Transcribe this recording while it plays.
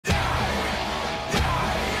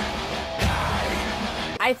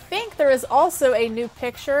I think there is also a new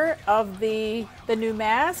picture of the new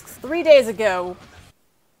masks 3 days ago.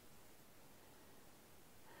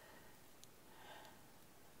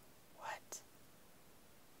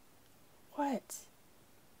 What?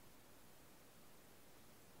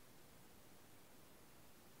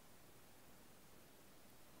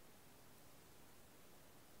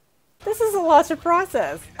 This is a lot to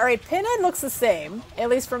process. Alright, Pinhead looks the same, at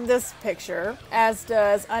least from this picture, as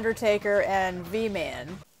does Undertaker and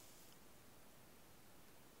V-Man.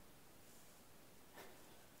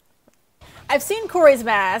 I've seen Corey's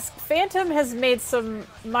mask. Phantom has made some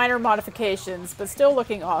minor modifications, but still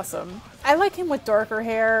looking awesome. I like him with darker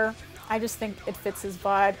hair. I just think it fits his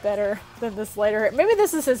vibe better than this lighter hair. Maybe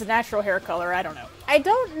this is his natural hair color, I don't know. I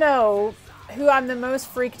don't know who I'm the most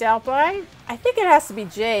freaked out by. I think it has to be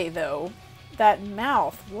Jay, though. That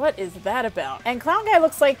mouth, what is that about? And Clown Guy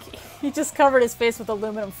looks like he just covered his face with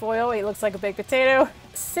aluminum foil. He looks like a baked potato.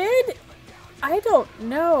 Sid? I don't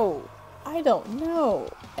know. I don't know.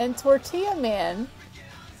 And Tortilla Man,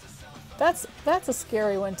 that's a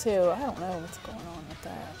scary one too. I don't know what's going on with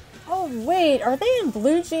that. Oh wait, are they in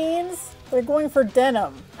blue jeans? They're going for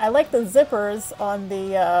denim. I like the zippers on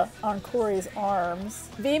the on Corey's arms.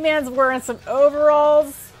 V-Man's wearing some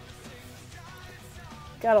overalls.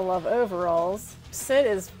 Gotta love overalls. Sid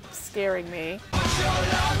is scaring me.